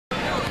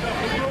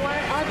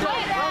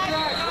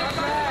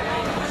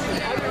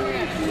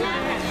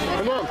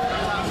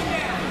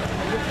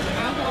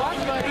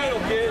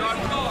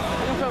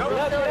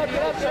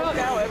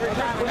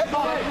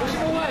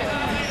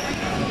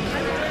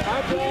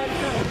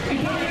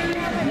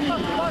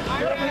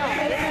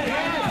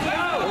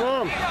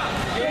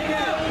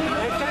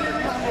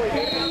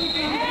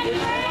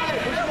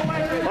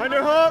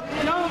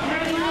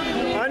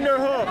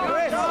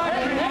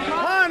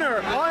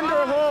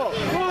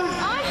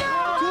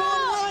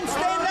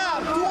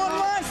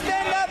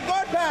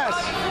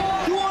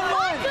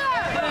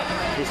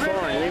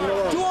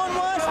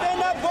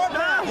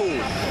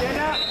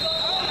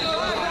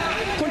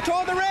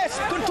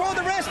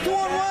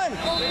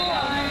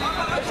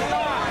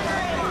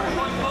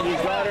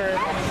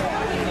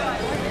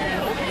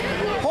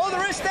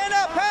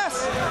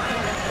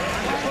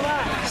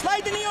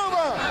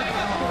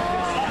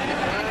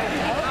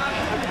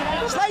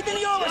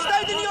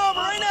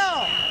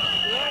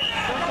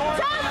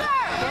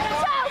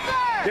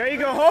There you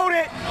go. Hold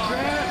it. 2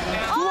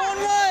 on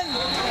 1.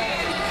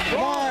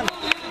 Come on.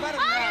 Put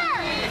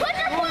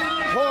your foot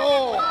on.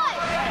 Pull.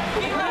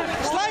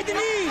 Slide the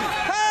knee.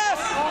 Pass.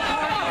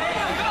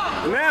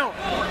 Mount.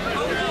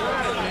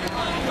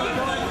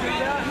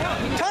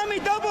 Tommy,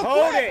 double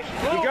Hold quick. it.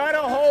 You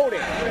gotta hold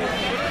it.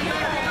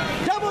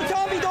 Double,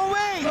 Tommy, don't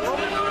wait.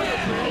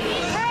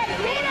 Hey,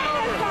 beat it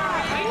this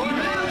time.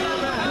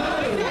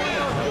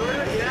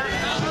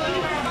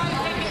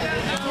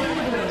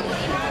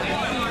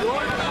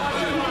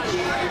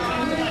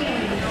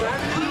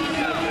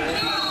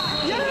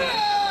 Yeah!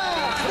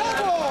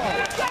 Double.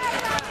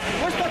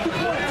 Where's my 2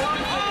 points?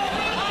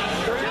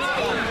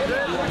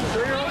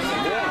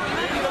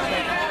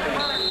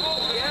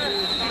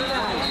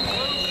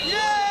 Yay!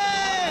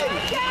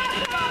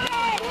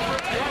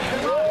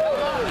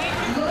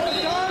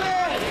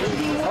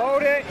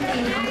 Hold it.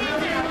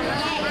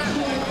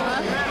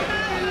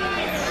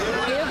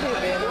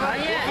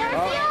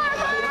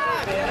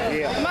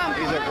 Yeah,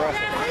 he's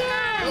aggressive.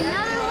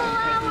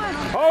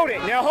 Hold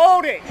it. Now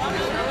hold it.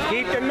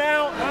 Keep the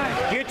mount.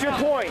 Get your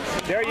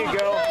points. There you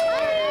go.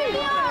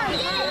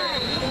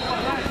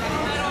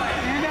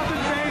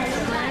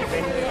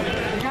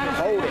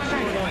 Hold it.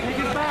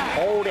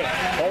 Hold it.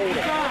 Hold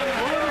it.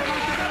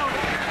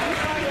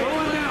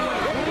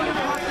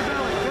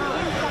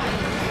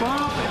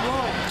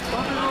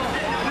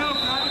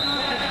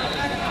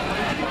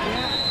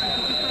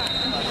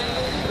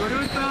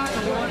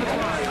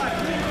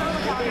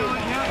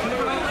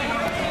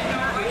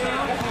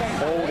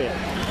 Hold it.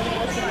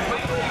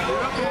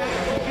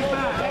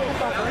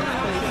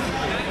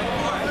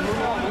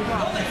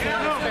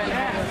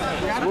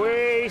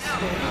 Squeeze.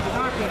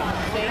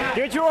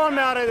 Get your arm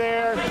out of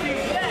there.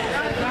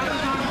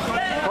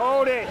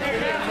 Hold it.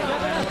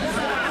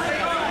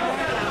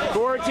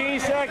 14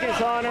 seconds,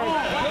 Hunter.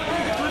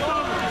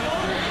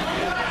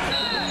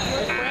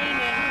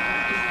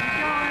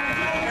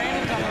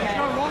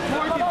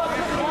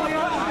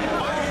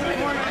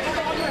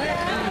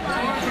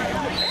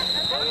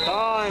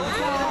 Time.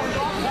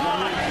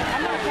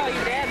 I'm gonna call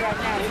your dad right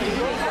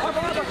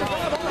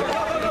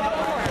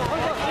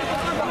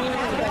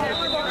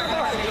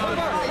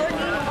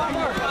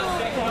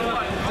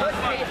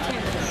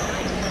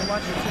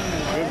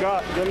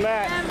Good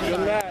match. Good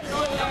match.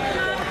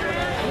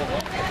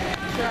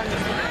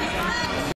 now.